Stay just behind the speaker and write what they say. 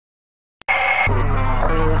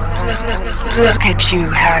Look at you,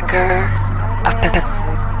 hacker.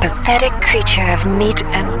 A pathetic creature of meat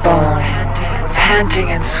and bone, panting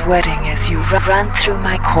and sweating as you run through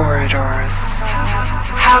my corridors.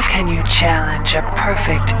 How can you challenge a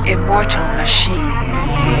perfect, immortal machine?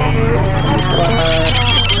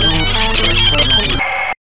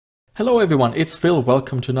 Hello everyone, it's Phil.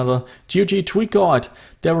 Welcome to another GOG tweak guide.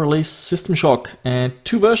 They released System Shock and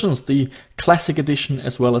two versions, the Classic Edition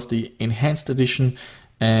as well as the Enhanced Edition,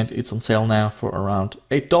 and it's on sale now for around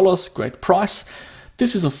 $8. Great price.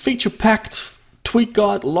 This is a feature-packed tweak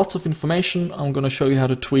guide, lots of information. I'm going to show you how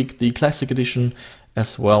to tweak the Classic Edition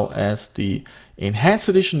as well as the Enhanced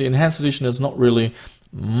Edition. The Enhanced Edition is not really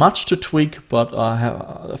much to tweak, but I have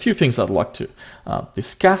a few things I'd like to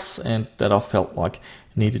discuss and that I felt like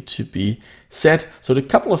needed to be said. So the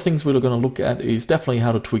couple of things we're going to look at is definitely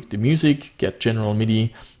how to tweak the music, get general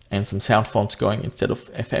MIDI and some sound fonts going instead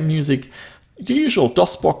of FM music. The usual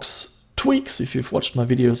DOSBox tweaks, if you've watched my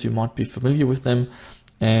videos, you might be familiar with them.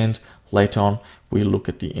 And later on, we'll look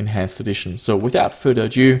at the Enhanced Edition. So without further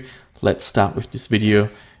ado, let's start with this video.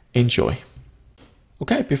 Enjoy.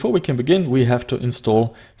 Okay, before we can begin, we have to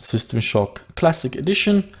install System Shock Classic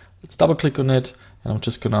Edition. Let's double click on it, and I'm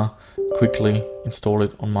just gonna quickly install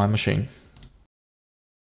it on my machine.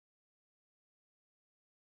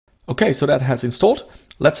 Okay, so that has installed.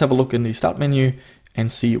 Let's have a look in the Start menu and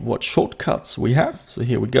see what shortcuts we have. So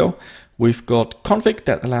here we go. We've got config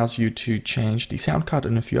that allows you to change the sound card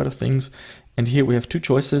and a few other things. And here we have two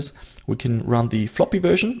choices. We can run the floppy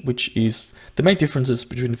version, which is the main differences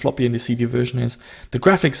between the floppy and the CD version is the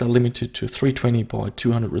graphics are limited to 320 by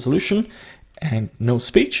 200 resolution and no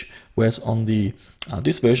speech. Whereas on the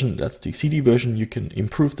this version, that's the CD version, you can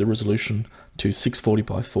improve the resolution to 640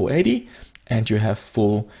 by 480 and you have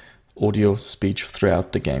full audio speech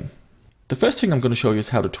throughout the game. The first thing I'm going to show you is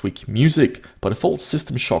how to tweak music. By default,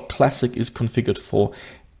 System Shock Classic is configured for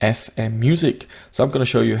FM music. So I'm going to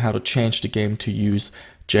show you how to change the game to use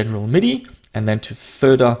general MIDI, and then to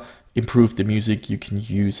further improve the music, you can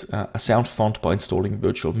use a sound font by installing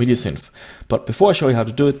Virtual MIDI Synth. But before I show you how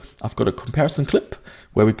to do it, I've got a comparison clip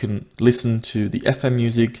where we can listen to the FM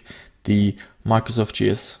music, the Microsoft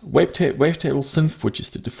GS Wavetable Synth, which is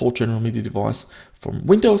the default general MIDI device from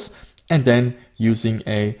Windows, and then using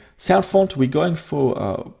a sound font, we're going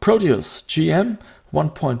for Proteus GM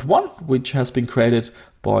 1.1, which has been created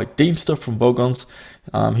by Deemster from Bogons.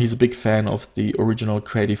 He's a big fan of the original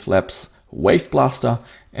Creative Labs Wave Blaster,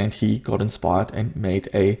 and he got inspired and made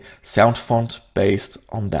a sound font based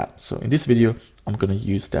on that. So in this video, I'm going to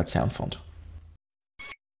use that sound font.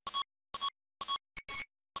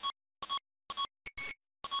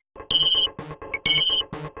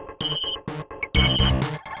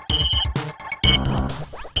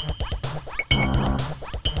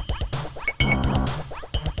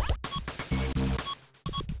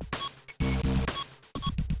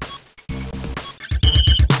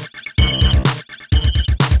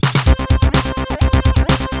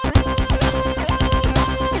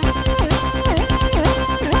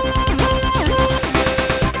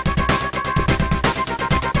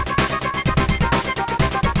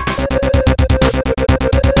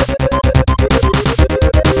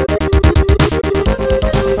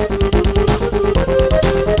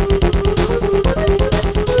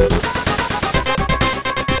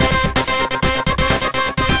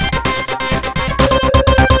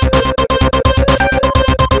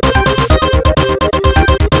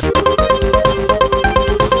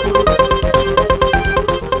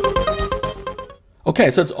 Okay,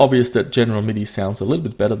 so it's obvious that general MIDI sounds a little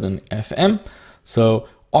bit better than FM. So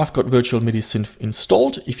I've got Virtual MIDI Synth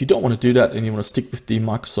installed. If you don't want to do that and you want to stick with the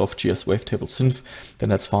Microsoft GS Wavetable Synth, then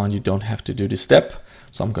that's fine. You don't have to do this step.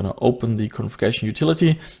 So I'm going to open the configuration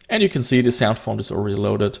utility, and you can see the sound font is already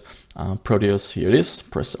loaded. Proteus, here it is.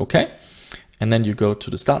 Press OK. And then you go to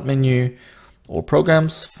the Start menu, All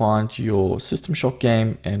Programs, find your System Shock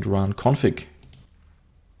game and run config.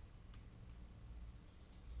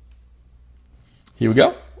 Here we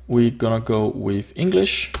go. We're gonna go with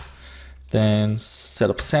English, then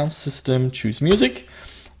set up sound system, choose music,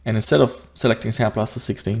 and instead of selecting Sound Blaster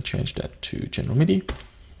 16, change that to general MIDI.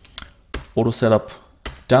 Auto setup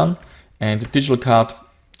done, and the digital card,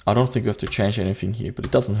 I don't think we have to change anything here, but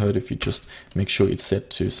it doesn't hurt if you just make sure it's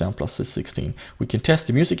set to Sound Blaster 16. We can test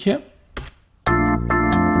the music here.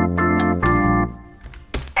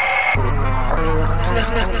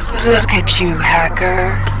 Look at you,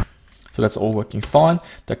 hacker. So that's all working fine.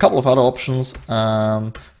 There are a couple of other options.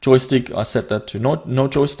 Joystick, I set that to no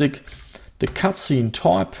joystick. The cutscene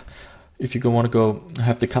type, if you want to go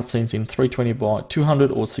have the cutscenes in 320 by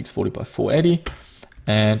 200 or 640 by 480.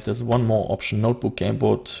 And there's one more option, notebook, game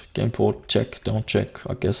port, check, don't check.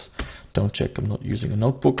 I guess don't check, I'm not using a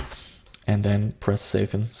notebook. And then press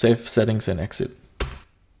save and save settings and exit.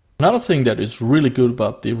 Another thing that is really good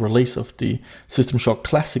about the release of the System Shock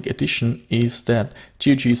Classic Edition is that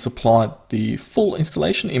GOG supplied the full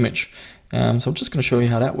installation image. So I'm just going to show you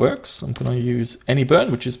how that works. I'm going to use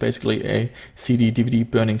AnyBurn, which is basically a CD DVD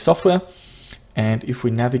burning software. And if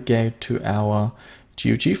we navigate to our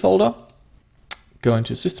GOG folder, go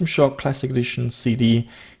into System Shock Classic Edition CD,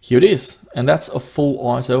 here it is. And that's a full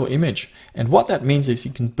ISO image. And what that means is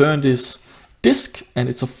you can burn this disk, and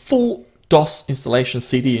it's a full DOS installation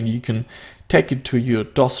CD, and you can take it to your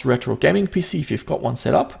DOS retro gaming PC if you've got one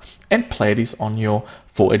set up, and play this on your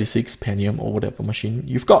 486 Pentium or whatever machine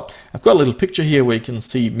you've got. I've got a little picture here where you can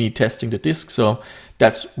see me testing the disk, so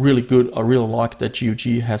that's really good. I really like that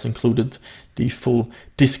GOG has included the full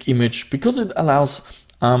disk image because it allows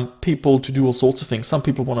people to do all sorts of things. Some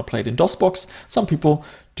people want to play it in DOSBox, some people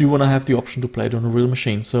do want to have the option to play it on a real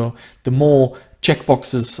machine. So the more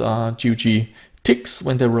checkboxes GOG ticks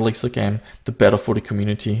when they release a game, the better for the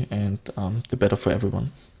community and the better for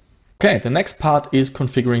everyone. Okay, the next part is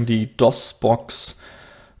configuring the DOSBox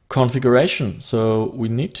configuration. So we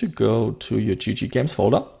need to go to your GOG Games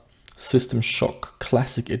folder, System Shock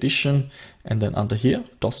Classic Edition, and then under here,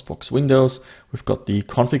 DOSBox Windows, we've got the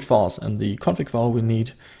config files, and the config file we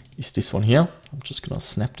need is this one here. I'm just gonna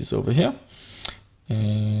snap this over here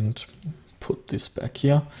and put this back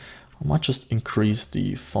here. I might just increase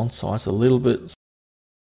the font size a little bit.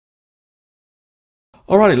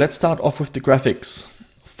 Alrighty, let's start off with the graphics.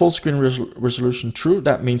 Full screen resolution true,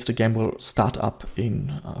 that means the game will start up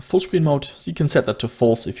in full screen mode. So you can set that to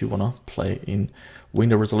false if you want to play in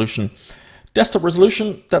window resolution. Desktop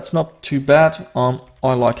resolution, that's not too bad.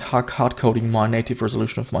 I like hard coding my native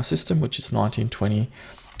resolution of my system, which is 1920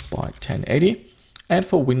 by 1080. And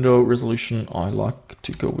for window resolution, I like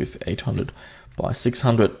to go with 800 by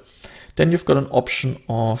 600. Then you've got an option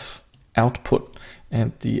of output,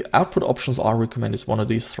 and the output options I recommend is one of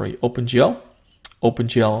these three: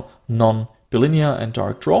 OpenGL, non-bilinear, and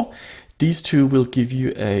direct draw. These two will give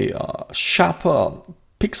you a sharper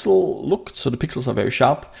pixel look, so the pixels are very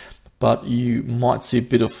sharp, but you might see a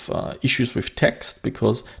bit of issues with text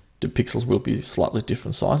because the pixels will be slightly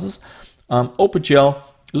different sizes. OpenGL,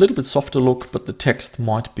 a little bit softer look, but the text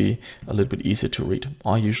might be a little bit easier to read.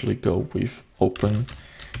 I usually go with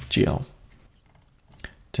OpenGL.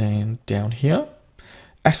 Then down here,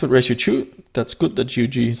 aspect ratio true. That's good that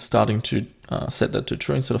GOG is starting to set that to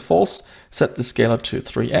true instead of false. Set the scaler to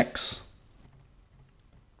 3x.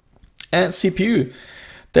 And CPU,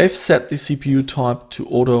 they've set the CPU type to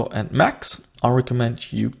auto and max. I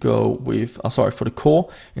recommend you go with, for the core,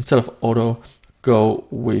 instead of auto, go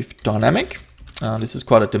with dynamic. This is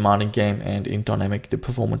quite a demanding game, and in dynamic the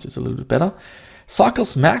performance is a little bit better.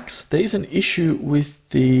 Cycles max, there is an issue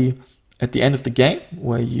with at the end of the game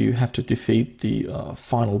where you have to defeat the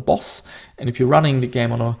final boss, and if you're running the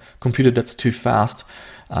game on a computer that's too fast,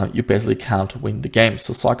 you basically can't win the game.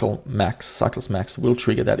 So cycles max will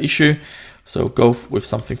trigger that issue, so go with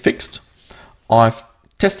something fixed. I've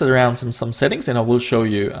tested around some settings, and I will show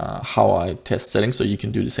you how I test settings so you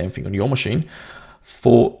can do the same thing on your machine.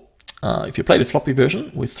 For if you play the floppy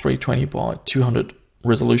version with 320 by 200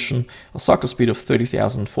 resolution, a cycle speed of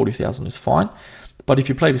 30,000, 40,000 is fine. But if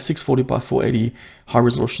you play the 640 by 480 high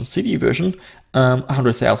resolution CD version,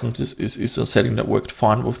 100,000 is a setting that worked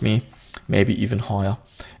fine with me, maybe even higher.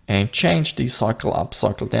 And change the cycle up,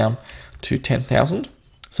 cycle down to 10,000.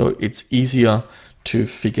 So it's easier to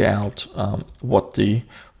figure out what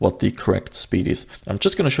the correct speed is. I'm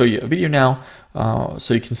just going to show you a video now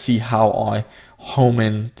so you can see how I home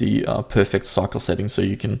in the perfect cycle setting so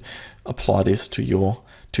you can apply this to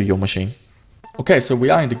your machine. Okay, so we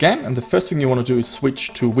are in the game, and the first thing you want to do is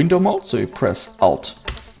switch to window mode. So you press Alt,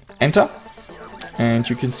 Enter, and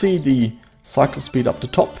you can see the cycle speed up the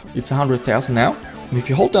top. It's 100,000 now. And if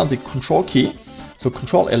you hold down the Control key, so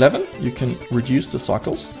Control 11, you can reduce the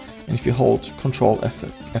cycles. And if you hold Control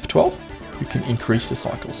F12, you can increase the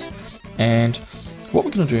cycles. And what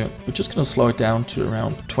we're going to do, we're just going to slow it down to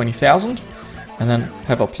around 20,000, and then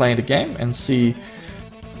have a play in the game and see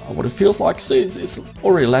what it feels like. See, it's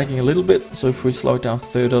already lagging a little bit, so if we slow it down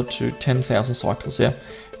further to 10,000 cycles here,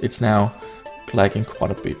 it's now lagging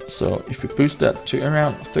quite a bit. So if we boost that to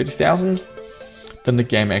around 30,000, then the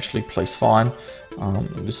game actually plays fine.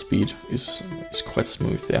 The speed is quite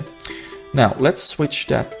smooth there. Now let's switch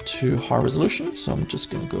that to high resolution. So I'm just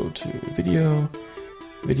going to go to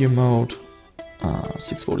video mode,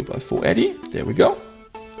 640 by 480. There we go.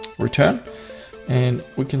 Return. and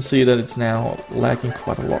we can see that it's now lagging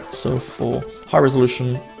quite a lot. So for high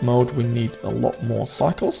resolution mode, we need a lot more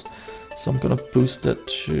cycles. So I'm gonna boost it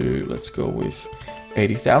to, let's go with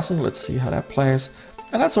 80,000. Let's see how that plays.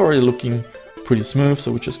 And that's already looking pretty smooth.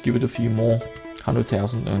 So we just give it a few more,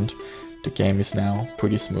 100,000, and the game is now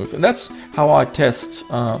pretty smooth. And that's how I test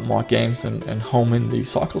my games and home in the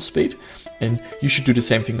cycle speed. And you should do the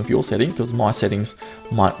same thing with your setting, because my settings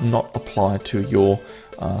might not apply to your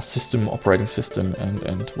system, operating system,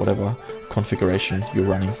 and whatever configuration you're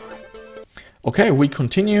running. Okay, we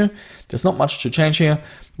continue. There's not much to change here.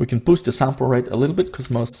 We can boost the sample rate a little bit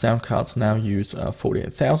because most sound cards now use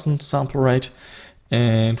 48,000 sample rate.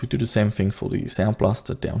 And we do the same thing for the Sound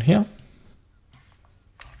Blaster down here.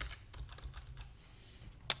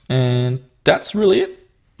 And that's really it.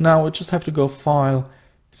 Now we just have to go File,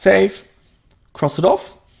 Save, cross it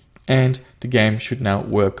off, and the game should now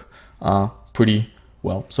work pretty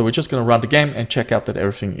well. So we're just going to run the game and check out that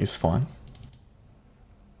everything is fine.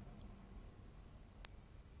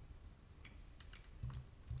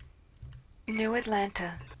 New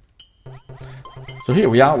Atlanta. So here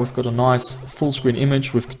we are, we've got a nice full screen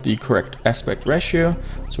image with the correct aspect ratio.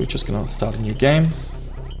 So we're just going to start a new game.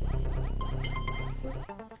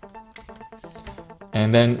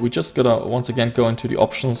 And then we just gotta once again go into the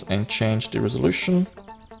options and change the resolution.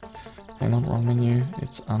 Hang on, wrong menu.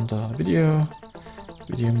 It's under video,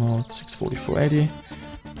 video mode 640/480.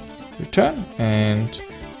 Return, and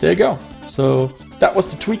there you go. So that was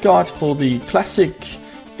the tweak guide for the classic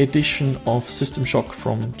edition of System Shock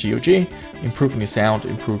from GOG, improving the sound,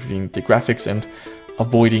 improving the graphics, and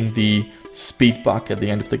avoiding the speed bug at the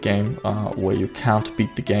end of the game where you can't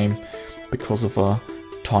beat the game because of a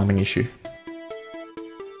timing issue.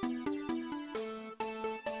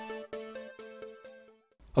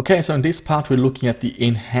 Okay, so in this part we're looking at the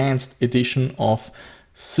enhanced edition of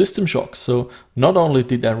System Shock. So not only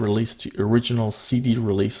did they release the original CD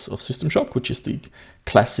release of System Shock, which is the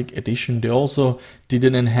classic edition, they also did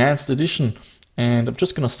an enhanced edition. And I'm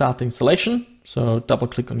just going to start the installation. So double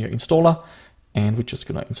click on your installer and we're just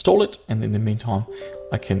going to install it. And in the meantime,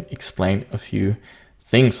 I can explain a few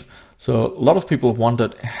things. So a lot of people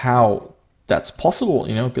wondered how that's possible,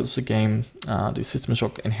 you know, because the game, the System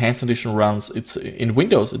Shock Enhanced Edition runs, it's in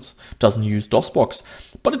Windows, it doesn't use DOSBox,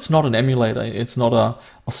 but it's not an emulator, it's not a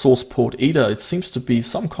source port either, it seems to be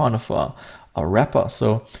some kind of a wrapper.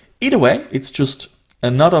 So either way, it's just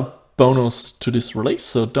another bonus to this release,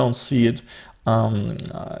 so don't see it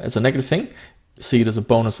as a negative thing, see it as a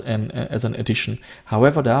bonus and as an addition.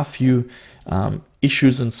 However, there are a few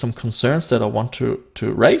issues and some concerns that I want to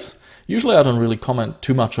raise. Usually I don't really comment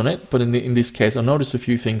too much on it, but in this case I noticed a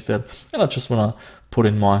few things that, and I just want to put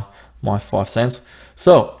in my 5 cents.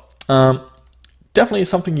 So definitely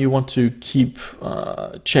something you want to keep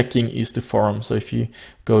checking is the forum. So if you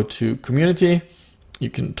go to community, you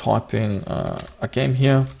can type in a game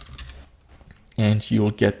here and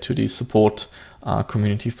you'll get to the support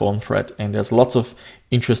community forum thread, and there's lots of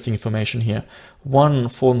interesting information here. One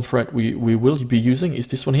forum thread we will be using is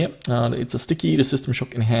this one here. It's a sticky, the System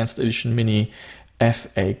Shock Enhanced Edition Mini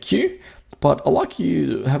FAQ, but I'd like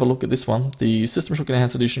you to have a look at this one. The System Shock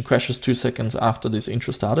Enhanced Edition crashes 2 seconds after this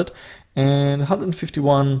intro started, and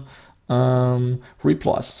 151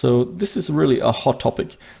 replies. So this is really a hot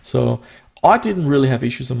topic. So I didn't really have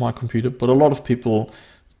issues on my computer, but a lot of people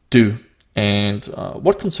do. And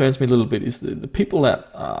what concerns me a little bit is the people that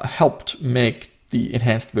helped make the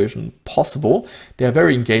enhanced version possible. They are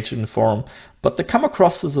very engaged in the forum, but they come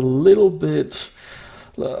across as a little bit,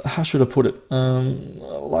 how should I put it,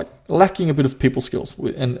 like lacking a bit of people skills.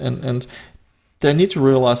 And they need to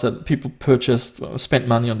realize that people spent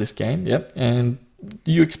money on this game, yeah, and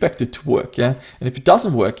you expect it to work, yeah, and if it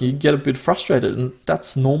doesn't work, you get a bit frustrated, and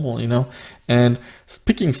that's normal, you know. And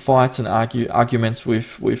picking fights and arguments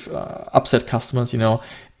with upset customers, you know,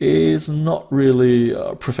 is not really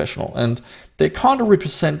professional, and they're kind of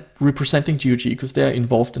representing GOG because they're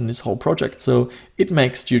involved in this whole project, so it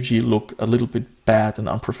makes GOG look a little bit bad and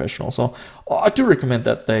unprofessional. So I do recommend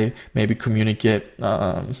that they maybe communicate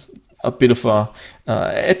a bit of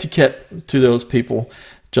etiquette to those people,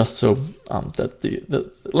 just so that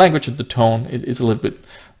the language and the tone is a little bit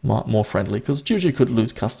more friendly, because GOG could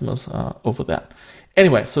lose customers over that.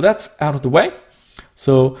 Anyway, so that's out of the way.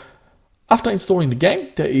 So after installing the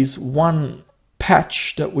game, there is one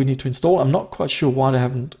patch that we need to install. I'm not quite sure why they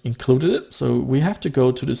haven't included it. So we have to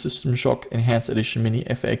go to the System Shock Enhanced Edition Mini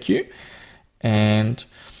FAQ and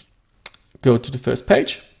go to the first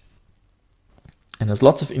page. And there's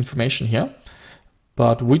lots of information here,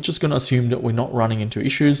 but we're just going to assume that we're not running into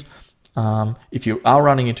issues. If you are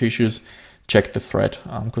running into issues, check the thread,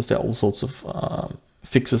 because there are all sorts of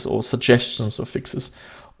fixes or suggestions of fixes.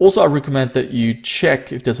 Also, I recommend that you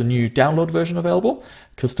check if there's a new download version available,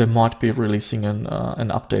 because they might be releasing an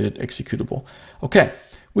updated executable. Okay,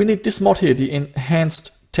 we need this mod here, the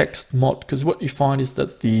enhanced text mod, because what you find is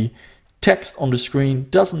that the text on the screen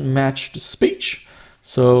doesn't match the speech.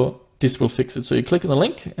 So this will fix it. So you click on the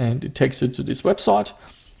link and it takes you to this website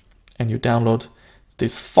and you download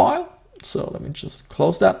this file. So let me just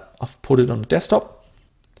close that. I've put it on the desktop.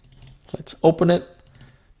 Let's open it.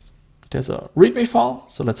 There's a README file.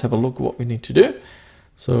 So let's have a look what we need to do.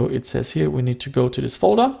 So it says here we need to go to this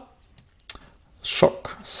folder,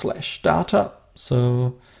 shock/data.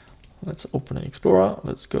 So let's open an Explorer.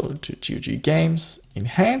 Let's go to GOG Games,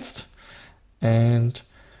 Enhanced, and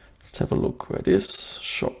let's have a look where it is.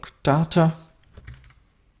 Shock data.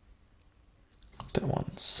 That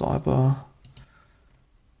one, cyber.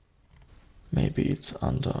 Maybe it's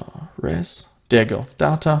under res. There you go,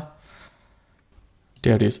 data.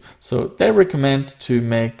 There it is. So they recommend to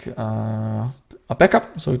make a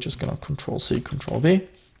backup. So we're just gonna Control-C, Control-V.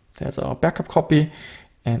 There's our backup copy.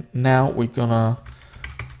 And now we're gonna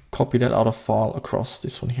copy that other file across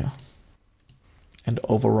this one here and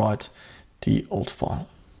overwrite the old file.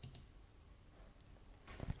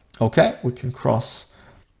 Okay, we can cross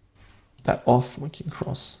that off. We can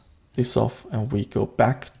cross this off and we go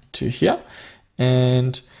back to here.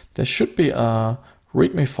 And there should be a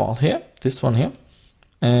README file here, this one here.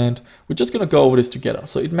 And we're just going to go over this together.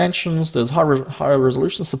 So it mentions there's higher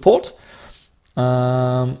resolution support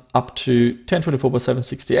up to 1024 by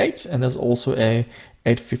 768, and there's also a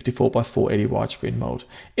 854 by 480 widescreen mode.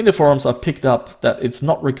 In the forums, I picked up that it's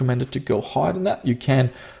not recommended to go higher than that. You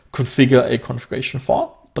can configure a configuration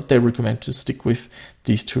file, but they recommend to stick with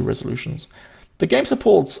these two resolutions. The game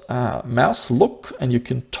supports mouse look, and you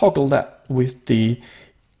can toggle that with the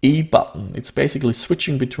E button. It's basically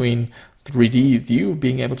switching between 3D view,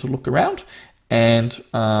 being able to look around, and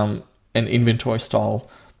an inventory style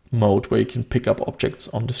mode where you can pick up objects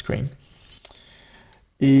on the screen.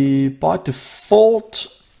 By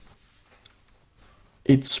default,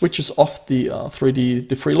 it switches off the 3D,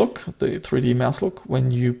 the free look, the 3D mouse look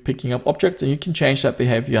when you're picking up objects, and you can change that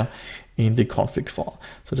behavior in the config file.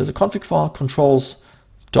 So there's a config file,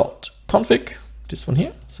 controls.config, this one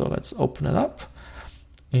here. So let's open it up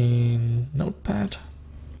in Notepad.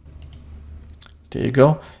 There you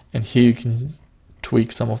go. And here you can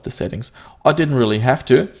tweak some of the settings. I didn't really have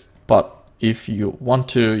to, but if you want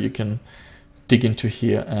to, you can dig into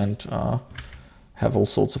here and have all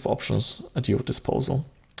sorts of options at your disposal.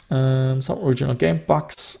 Some original game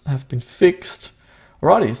bugs have been fixed.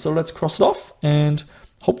 Alrighty, so let's cross it off, and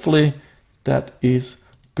hopefully that is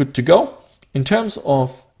good to go. In terms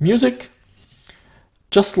of music,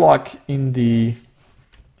 just like in the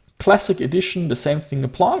Classic Edition, the same thing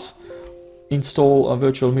applies. Install a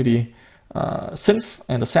virtual MIDI synth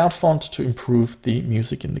and a sound font to improve the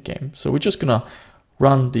music in the game. So we're just gonna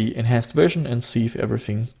run the enhanced version and see if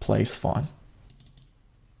everything plays fine.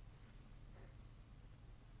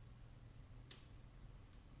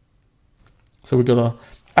 So we got a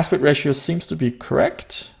aspect ratio seems to be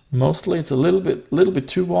correct. Mostly it's a little bit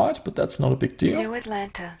too wide, but that's not a big deal. New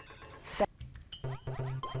Atlanta.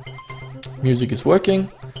 Music is working.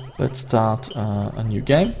 Let's start a new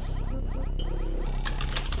game.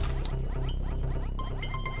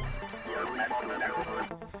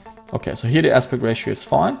 Okay, so here the aspect ratio is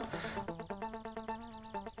fine.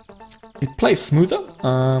 It plays smoother.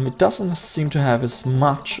 It doesn't seem to have as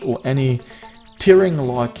much or any tearing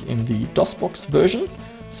like in the DOSBox version.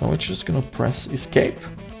 So we're just gonna press escape,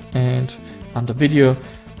 and under video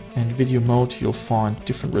and video mode, you'll find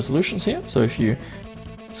different resolutions here. So if you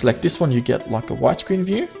select this one, you get like a widescreen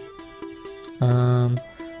view.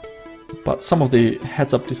 But some of the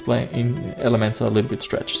heads-up display in elements are a little bit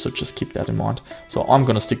stretched, so just keep that in mind. So I'm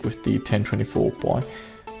going to stick with the 1024 by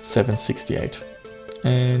 768.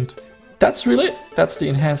 And that's really it. That's the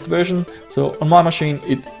enhanced version. So on my machine,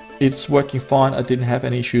 it's working fine. I didn't have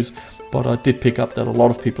any issues, but I did pick up that a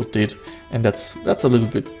lot of people did, and that's a little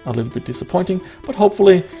bit disappointing. But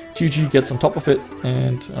hopefully GOG gets on top of it,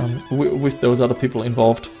 and with those other people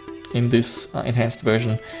involved in this enhanced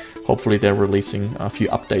version, hopefully they're releasing a few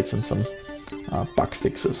updates and some bug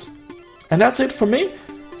fixes. And that's it for me.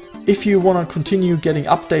 If you want to continue getting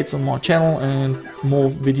updates on my channel and more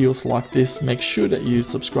videos like this, make sure that you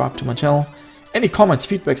subscribe to my channel. Any comments,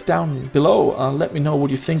 feedbacks down below, let me know what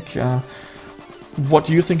you think. What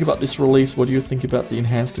do you think about this release? What do you think about the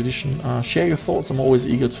enhanced edition? Share your thoughts. I'm always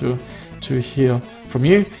eager to hear from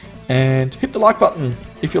you. And hit the like button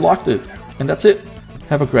if you liked it. And that's it.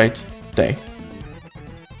 Have a great day.